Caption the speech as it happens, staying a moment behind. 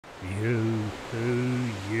You,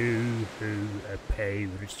 a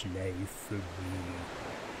pirate's life for me.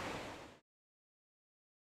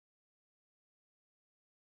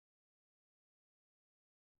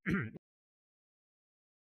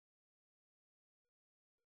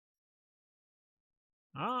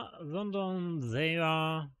 London, they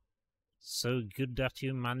are so good that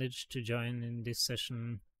you managed to join in this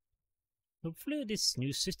session. Hopefully this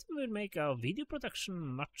new system will make our video production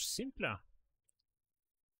much simpler.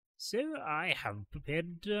 So I have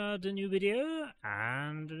prepared the new video,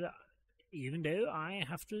 and even though I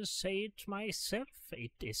have to say it myself,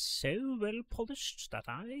 it is so well polished that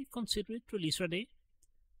I consider it release ready.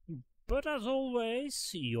 But as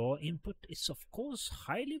always, your input is of course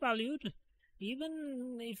highly valued,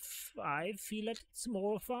 even if I feel that it's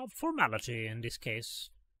more of a formality in this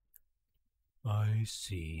case. I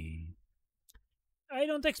see. I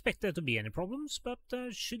don't expect there to be any problems, but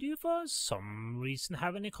should you for some reason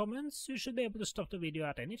have any comments, you should be able to stop the video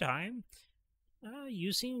at any time.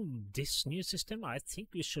 Using this new system, I think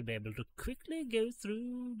we should be able to quickly go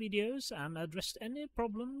through videos and address any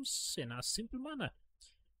problems in a simple manner.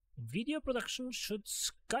 Video production should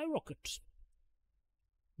skyrocket.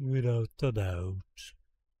 Without a doubt.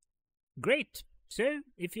 Great! So,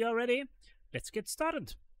 if you are ready, let's get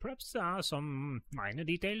started. Perhaps there are some minor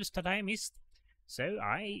details that I missed, so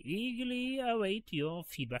I eagerly await your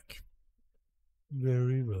feedback.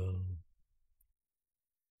 Very well.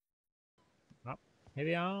 Well, here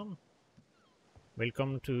we are.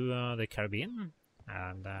 Welcome to the Caribbean,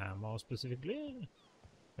 and more specifically,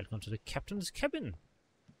 welcome to the captain's cabin.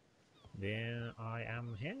 There I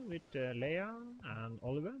am here with Leia and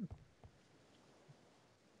Oliver.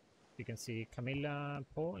 You can see Camilla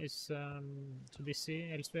Poe is too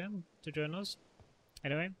busy elsewhere to join us.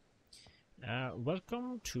 Anyway,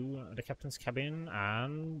 welcome to the captain's cabin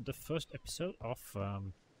and the first episode of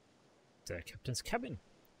the captain's cabin,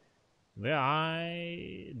 where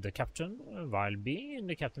I, the captain, while being in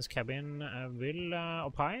the captain's cabin, will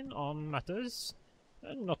opine on matters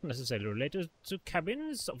not necessarily related to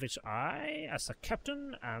cabins, of which I, as a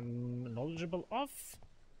captain, am knowledgeable of,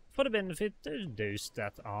 for the benefit of those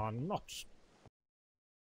that are not.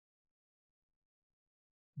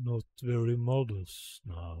 Not very modest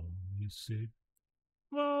now, you see.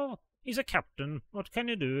 Well, he's a captain. What can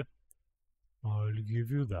you do? I'll give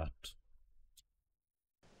you that.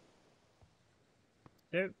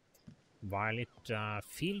 So, while it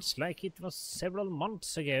feels like it was several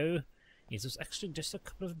months ago, it was actually just a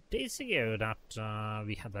couple of days ago that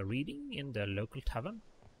we had a reading in the local tavern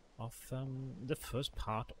of the first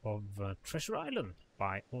part of Treasure Island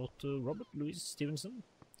by author Robert Louis Stevenson.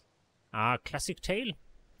 A classic tale.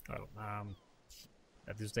 Well,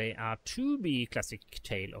 that is a to-be classic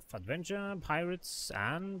tale of adventure, pirates,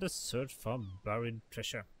 and the search for buried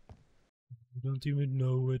treasure. I don't even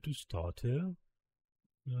know where to start here.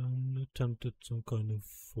 An attempt at some kind of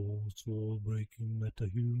fourth wall breaking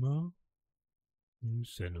meta-humor.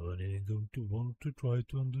 Is anyone even going to want to try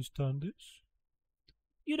to understand this?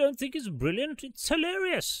 You don't think it's brilliant? It's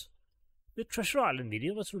hilarious! The Treasure Island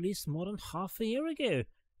video was released more than half a year ago,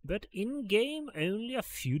 but in-game only a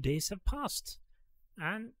few days have passed.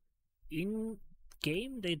 And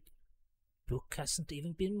in-game the book hasn't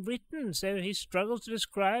even been written, so he struggles to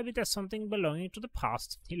describe it as something belonging to the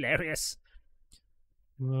past. Hilarious!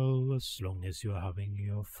 Well, as long as you're having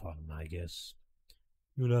your fun, I guess.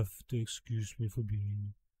 You'll have to excuse me for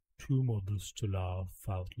being too modest to laugh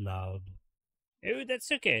out loud. Oh,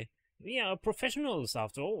 that's okay. We are professionals,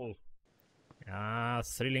 after all. A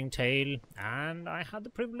thrilling tale, and I had the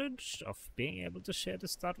privilege of being able to share the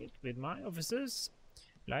start with my officers,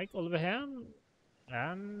 like Oliver here,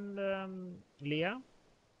 and Leah,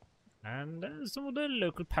 and some of the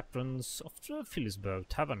local patrons of the Phillipsburg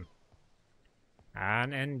Tavern.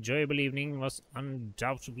 An enjoyable evening was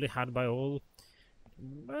undoubtedly had by all,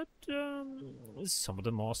 but some of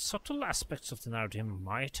the more subtle aspects of the narrative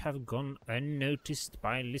might have gone unnoticed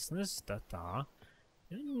by listeners that are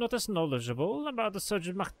not as knowledgeable about the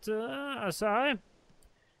subject matter as I.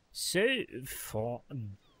 So, for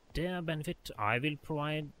their benefit, I will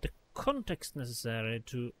provide the context necessary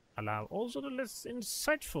to allow also the less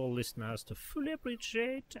insightful listeners to fully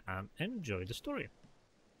appreciate and enjoy the story.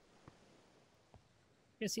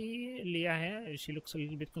 You see Leah here, she looks a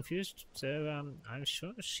little bit confused, so I'm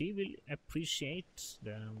sure she will appreciate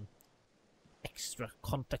the extra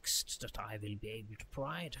context that I will be able to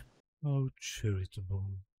provide. How charitable.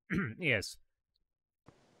 Yes.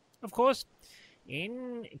 Of course,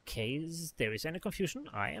 in case there is any confusion,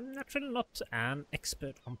 I am naturally not an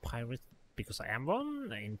expert on pirate because I am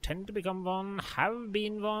one, I intend to become one, have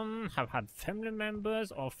been one, have had family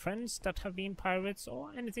members or friends that have been pirates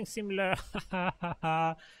or anything similar.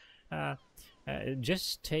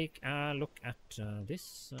 Just take a look at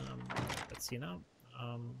this. Let's see now.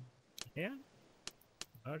 Here,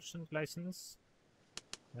 merchant license.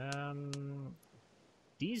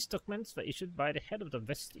 These documents were issued by the head of the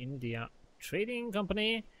West India Trading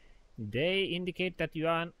Company. They indicate that you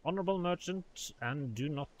are an honorable merchant and do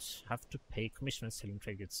not have to pay commission when selling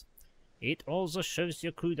trade goods. It also shows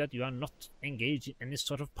your crew that you are not engaged in any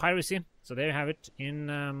sort of piracy. So there you have it in,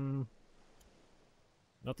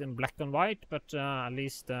 not in black and white, but at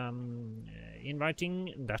least in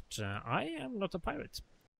writing that I am not a pirate.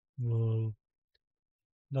 Well,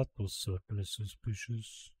 that was certainly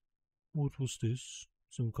suspicious. What was this?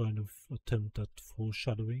 Some kind of attempt at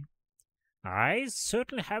foreshadowing? I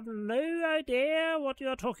certainly have no idea what you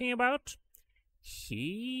are talking about.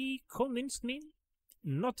 He convinced me.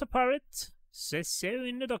 Not a pirate. Says so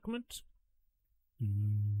in the document.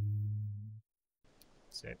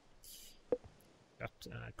 So, that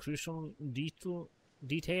crucial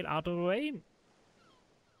detail out of the way.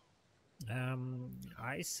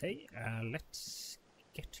 I say, let's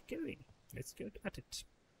get going. Let's go at it.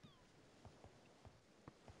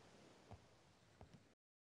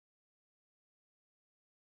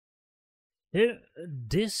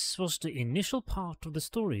 This was the initial part of the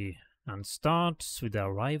story, and starts with the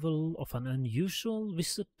arrival of an unusual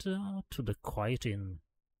visitor to the Quiet Inn.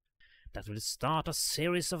 That will start a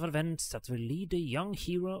series of events that will lead the young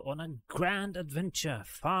hero on a grand adventure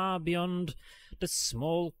far beyond the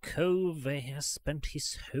small cove where he has spent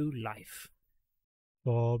his whole life.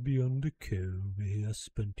 Far beyond the cove where he has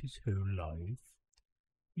spent his whole life?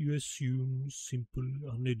 You assume simple,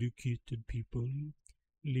 uneducated people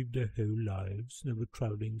live their whole lives never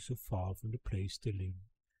travelling so far from the place they live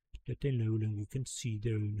that they no longer can see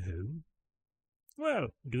their own home? Well,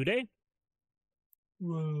 do they?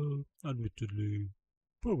 Well, admittedly,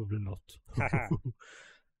 probably not.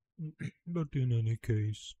 But in any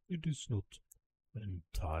case, it is not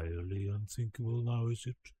entirely unthinkable now, is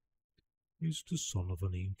it? He's the son of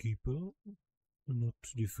an innkeeper. Not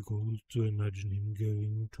difficult to imagine him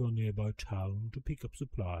going to a nearby town to pick up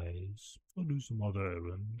supplies or do some other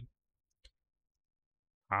errand.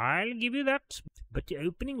 I'll give you that, but the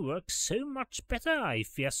opening works so much better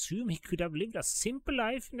if we assume he could have lived a simple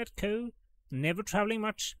life in that cove, never travelling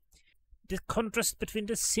much. The contrast between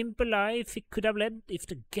the simple life he could have led if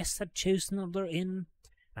the guests had chosen another inn,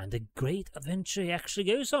 and the great adventure he actually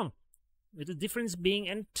goes on, with the difference being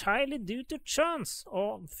entirely due to chance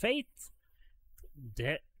or fate.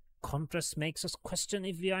 The contrast makes us question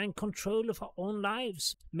if we are in control of our own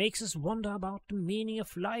lives, makes us wonder about the meaning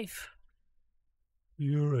of life.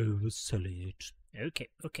 You're overselling it.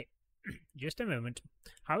 Okay. Just a moment.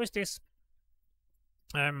 How is this?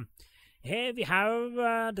 Here we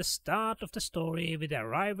have the start of the story with the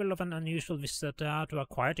arrival of an unusual visitor to a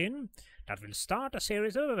quiet inn that will start a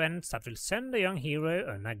series of events that will send the young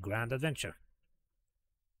hero on a grand adventure.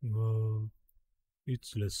 Well,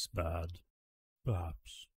 it's less bad,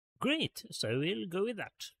 perhaps. Great, so we'll go with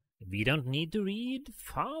that. We don't need to read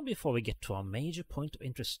far before we get to our major point of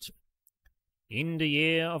interest. In the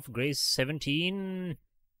year of grace 17...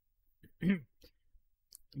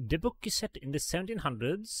 The book is set in the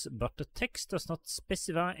 1700s, but the text does not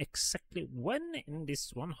specify exactly when in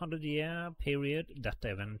this 100-year period that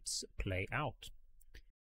the events play out.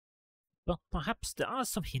 But perhaps there are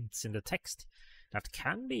some hints in the text that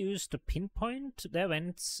can be used to pinpoint the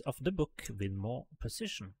events of the book with more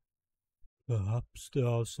precision. Perhaps there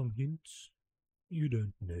are some hints you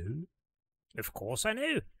don't know? Of course I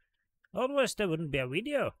know. Otherwise there wouldn't be a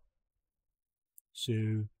video.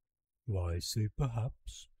 So, why say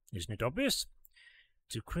perhaps? Isn't it obvious?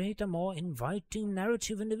 To create a more inviting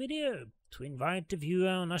narrative in the video, to invite the viewer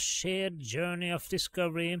on a shared journey of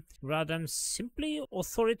discovery, rather than simply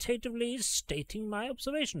authoritatively stating my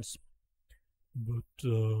observations. But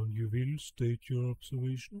you will state your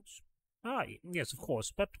observations? Ah, yes, of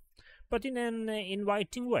course, but in an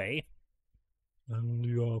inviting way. And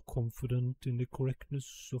you are confident in the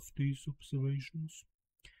correctness of these observations?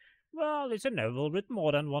 Well, it's a novel written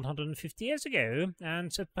more than 150 years ago,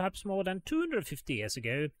 and set perhaps more than 250 years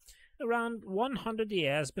ago, around 100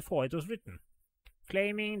 years before it was written.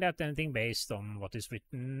 Claiming that anything based on what is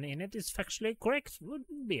written in it is factually correct would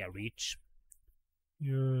be a reach.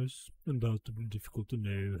 Yes, undoubtedly difficult to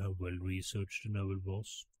know how well researched the novel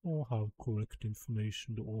was, or how correct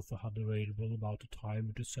information the author had available about the time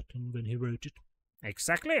it is set in when he wrote it.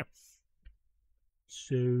 Exactly.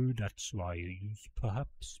 So that's why you use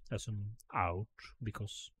perhaps as an out,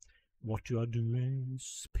 because what you are doing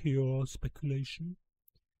is pure speculation?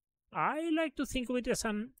 I like to think of it as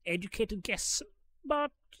an educated guess,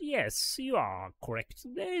 but yes, you are correct.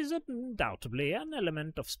 There is undoubtedly an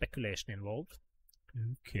element of speculation involved.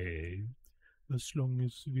 Okay, as long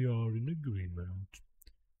as we are in agreement.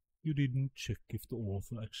 You didn't check if the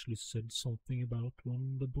author actually said something about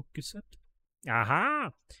when the book is set?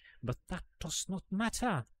 Aha! But that does not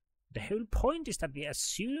matter. The whole point is that we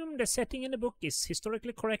assume the setting in the book is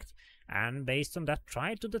historically correct, and based on that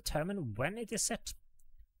try to determine when it is set.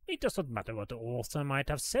 It does not matter what the author might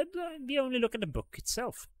have said, we only look at the book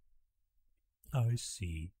itself. I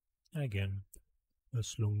see. Again,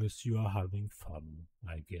 as long as you are having fun,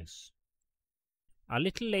 I guess. A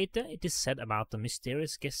little later it is said about the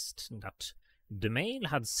mysterious guest that the mail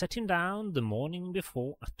had set him down the morning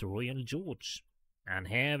before at the Royal George, and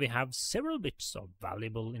here we have several bits of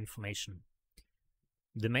valuable information.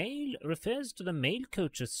 The mail refers to the mail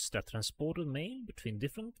coaches that transported mail between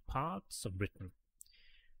different parts of Britain.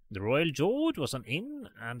 The Royal George was an inn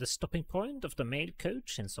and the stopping point of the mail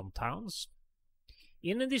coach in some towns.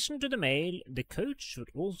 In addition to the mail, the coach would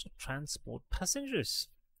also transport passengers,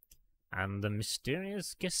 and the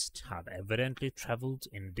mysterious guest had evidently travelled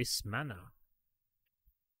in this manner.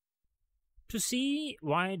 To see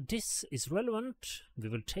why this is relevant, we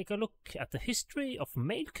will take a look at the history of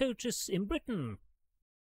mail coaches in Britain.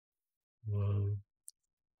 Well,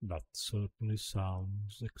 that certainly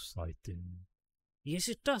sounds exciting. Yes,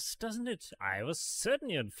 it does, doesn't it? I was certain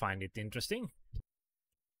you'd find it interesting.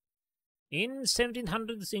 In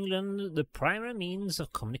 1700s England, the primary means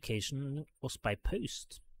of communication was by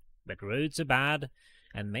post, but roads are bad,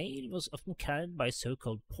 and mail was often carried by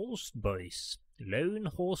so-called post boys, lone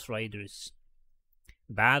horse riders.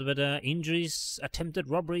 Bad weather, injuries,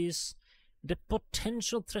 attempted robberies, the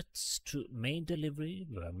potential threats to mail delivery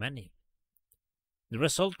were many. The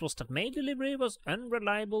result was that mail delivery was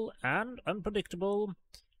unreliable and unpredictable,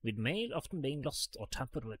 with mail often being lost or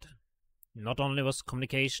tampered with. Not only was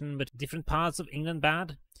communication with different parts of England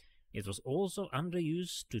bad, it was also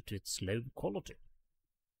underused due to its low quality.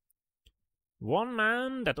 One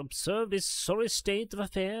man that observed this sorry state of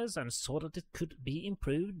affairs and saw that it could be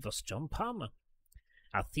improved was John Palmer,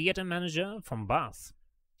 a theatre manager from Bath.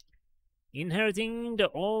 Inheriting the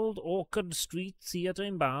old Orchard Street Theatre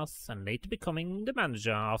in Bath and later becoming the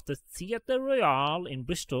manager of the Theatre Royal in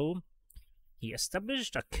Bristol, he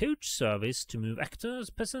established a coach service to move actors,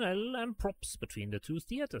 personnel and props between the two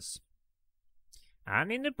theatres.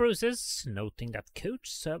 And in the process, noting that coach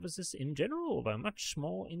services in general were much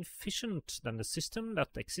more inefficient than the system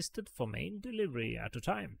that existed for mail delivery at the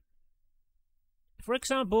time. For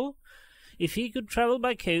example, if he could travel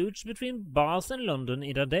by coach between Bath and London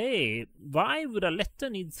in a day, why would a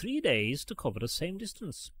letter need 3 days to cover the same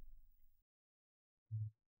distance?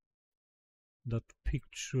 That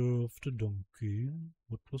picture of the donkey,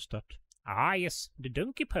 what was that? Ah, yes, the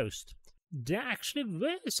donkey post. There actually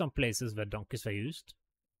were some places where donkeys were used.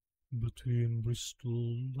 Between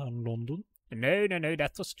Bristol and London? No,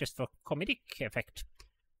 that was just for comedic effect.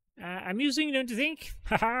 Amusing, don't you think?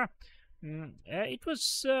 Haha. It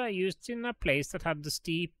was used in a place that had the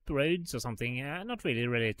steep roads or something, not really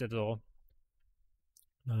related at all.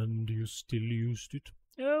 And you still used it?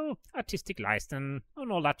 Oh, artistic license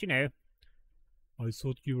and all that, you know. I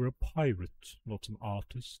thought you were a pirate, not an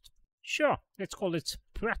artist. Sure, let's call it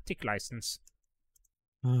poetic license.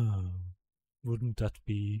 Ah, wouldn't that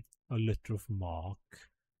be a letter of marque?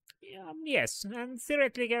 Yes, and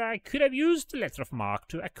theoretically I could have used the letter of marque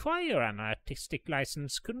to acquire an artistic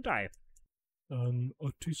license, couldn't I? An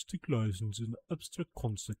artistic license is an abstract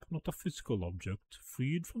concept, not a physical object,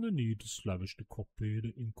 freed from the need to slavishly copy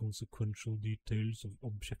the inconsequential details of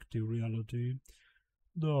objective reality.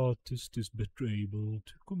 The artist is better able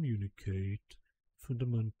to communicate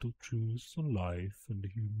fundamental truths on life and the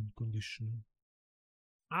human condition.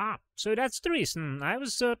 Ah, so that's the reason. I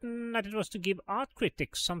was certain that it was to give art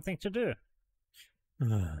critics something to do.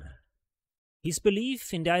 His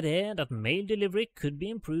belief in the idea that mail delivery could be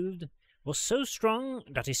improved was so strong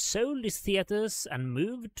that he sold his theatres and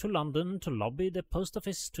moved to London to lobby the post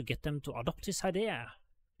office to get them to adopt his idea.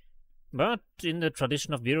 But in the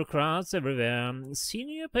tradition of bureaucrats everywhere,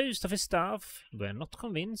 senior post office staff were not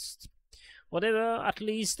convinced, or they were at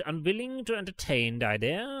least unwilling to entertain the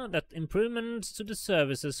idea that improvements to the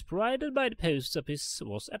services provided by the post office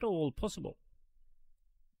was at all possible.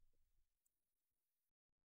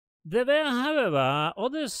 There were, however,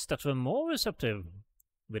 others that were more receptive.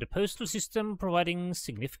 With the postal system providing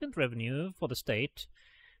significant revenue for the state,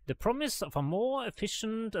 the promise of a more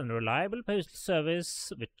efficient and reliable postal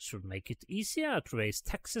service, which would make it easier to raise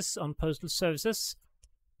taxes on postal services,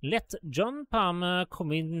 Let John Palmer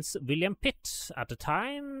convince William Pitt, at the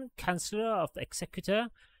time Chancellor of the Exchequer,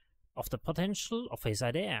 of the potential of his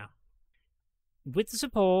idea. With the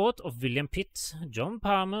support of William Pitt, John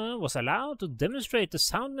Palmer was allowed to demonstrate the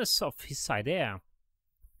soundness of his idea.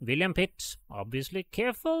 William Pitt, obviously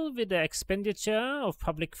careful with the expenditure of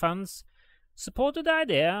public funds, supported the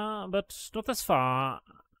idea, but not as far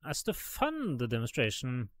as to fund the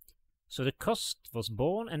demonstration, so the cost was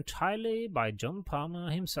borne entirely by John Palmer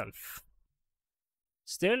himself.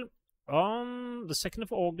 Still, on the 2nd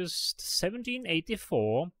of August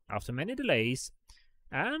 1784, after many delays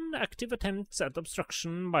and active attempts at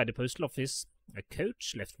obstruction by the postal office, a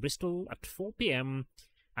coach left Bristol at 4 p.m.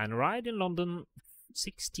 and arrived in London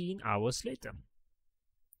 16 hours later.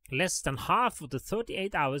 Less than half of the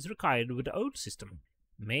 38 hours required with the old system.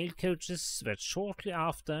 Mail coaches were shortly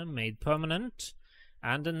after made permanent,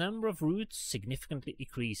 and the number of routes significantly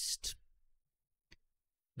increased.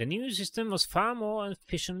 The new system was far more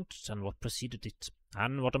efficient than what preceded it,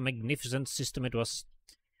 and what a magnificent system it was.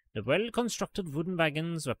 The well-constructed wooden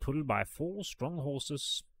wagons were pulled by 4 strong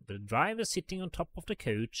horses, with the driver sitting on top of the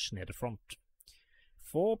coach near the front.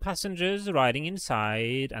 4 passengers riding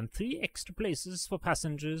inside, and 3 extra places for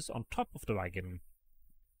passengers on top of the wagon.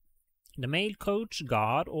 The mail coach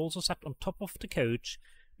guard also sat on top of the coach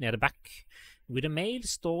near the back, with the mail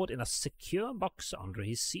stored in a secure box under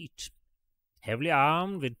his seat. Heavily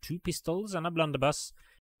armed with 2 pistols and a blunderbuss,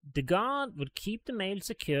 the guard would keep the mail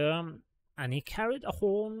secure, and he carried a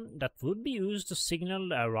horn that would be used to signal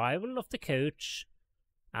the arrival of the coach,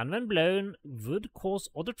 and when blown would cause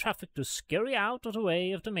other traffic to scurry out of the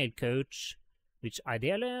way of the mail coach, which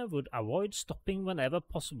ideally would avoid stopping whenever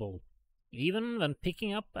possible, even when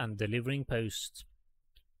picking up and delivering post.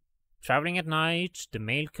 Travelling at night, the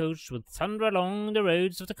mail coach would thunder along the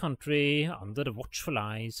roads of the country under the watchful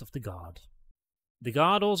eyes of the guard. The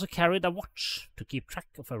guard also carried a watch to keep track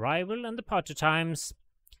of arrival and departure times,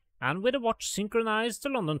 and with the watch synchronized to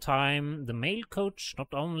London time, the mail coach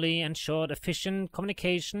not only ensured efficient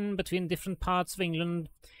communication between different parts of England,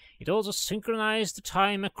 it also synchronized the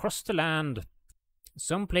time across the land. In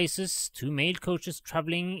some places, 2 mail coaches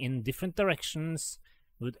travelling in different directions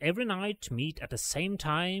would every night meet at the same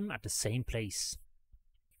time at the same place.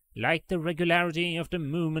 Like the regularity of the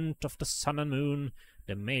movement of the sun and moon,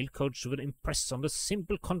 the mail coach would impress on the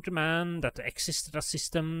simple countryman that there existed a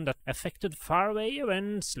system that affected faraway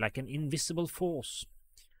events like an invisible force,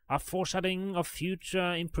 a foreshadowing of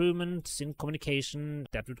future improvements in communication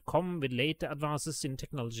that would come with later advances in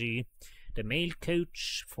technology. The mail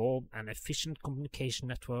coach formed an efficient communication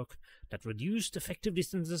network that reduced effective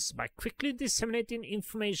distances by quickly disseminating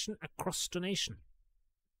information across the nation.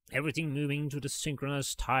 Everything moving to the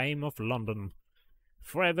synchronous time of London,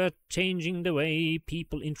 forever changing the way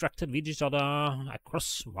people interacted with each other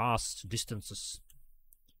across vast distances.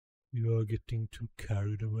 You are getting too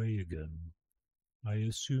carried away again. I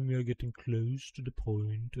assume you are getting close to the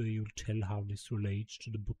point where you'll tell how this relates to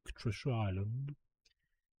the book Treasure Island.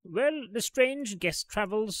 Well, the strange guest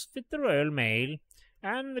travels with the Royal Mail,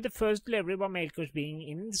 and with the first delivery by mail coach being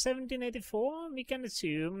in 1784, we can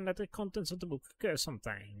assume that the contents of the book occur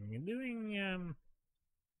sometime during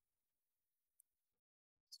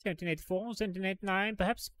 1784, 1789,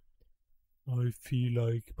 perhaps. I feel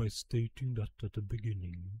like by stating that at the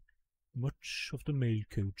beginning, much of the mail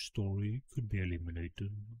coach story could be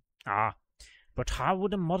eliminated. Ah, but how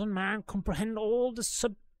would a modern man comprehend all the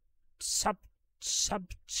subtleties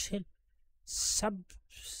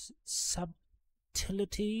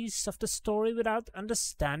of the story without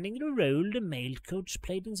understanding the role the mail coach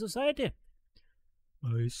played in society?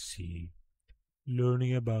 I see.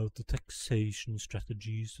 Learning about the taxation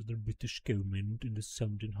strategies of the British government in the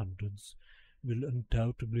 1700s will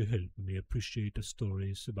undoubtedly help me appreciate the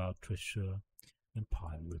stories about treasure and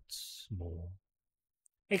pirates more.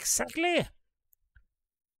 Exactly.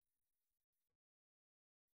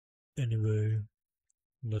 Anyway,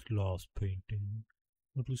 that last painting,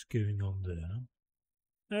 what was going on there?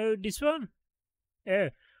 Oh, this one?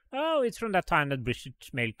 Oh, it's from that time that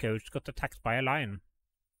British mail coach got attacked by a lion.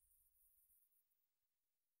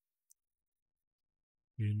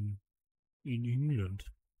 In England?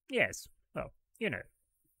 Yes, well, you know.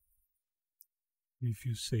 If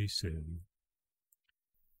you say so.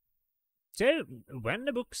 So, when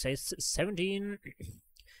the book says 17,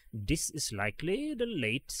 this is likely the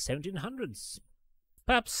late 1700s.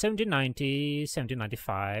 Perhaps 1790,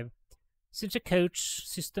 1795, since the coach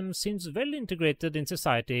system seems well integrated in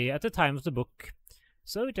society at the time of the book,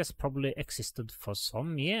 so it has probably existed for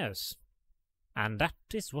some years. And that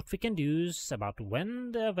is what we can deduce about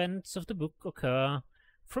when the events of the book occur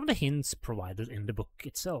from the hints provided in the book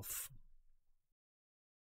itself.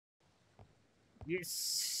 Yes,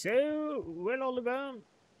 so, well, Oliver,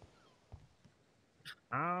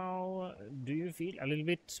 how do you feel? A little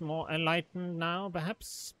bit more enlightened now,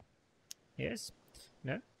 perhaps? Yes?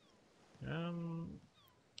 No?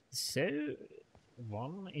 So,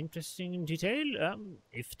 one interesting detail,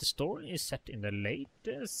 if the story is set in the late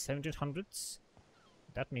 1700s,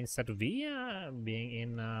 that means that we, being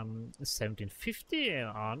in 1750,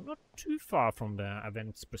 are not too far from the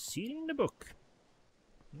events preceding the book.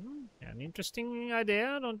 An interesting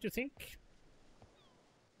idea, don't you think?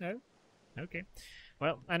 No? Okay.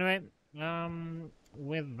 Well, anyway,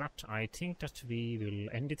 with that, I think that we will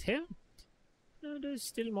end it here. There's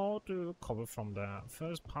still more to cover from the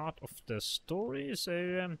first part of the story,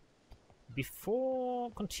 so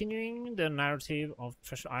before continuing the narrative of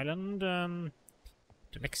Treasure Island,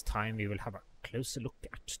 the next time we will have a closer look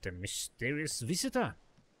at the mysterious visitor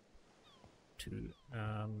to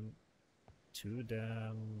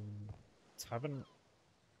the tavern,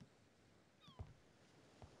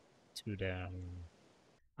 to the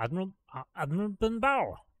Admiral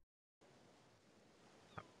Bow.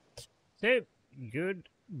 So,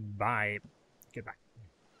 goodbye. Goodbye.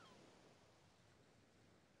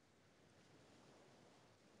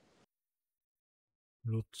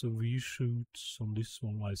 Lots of reshoots on this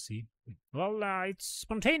one, I see. Well, it's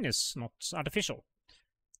spontaneous, not artificial.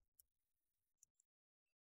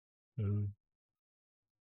 Oh.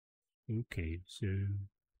 Okay, so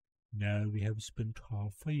now we have spent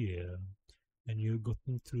half a year, and you've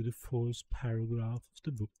gotten through the first paragraph of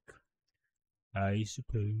the book. I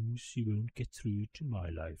suppose you won't get through it in my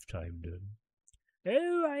lifetime, though.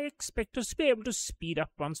 Oh, I expect us to be able to speed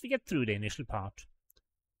up once we get through the initial part.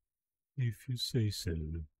 If you say so.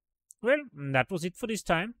 Well, that was it for this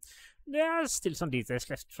time. There are still some details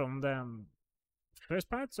left from the first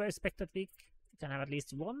part, so I expect that we can have at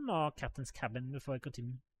least one more captain's cabin before I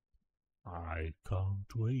continue. I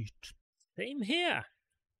can't wait. Same here.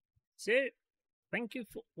 So, thank you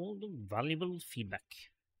for all the valuable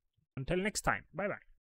feedback. Until next time, bye-bye.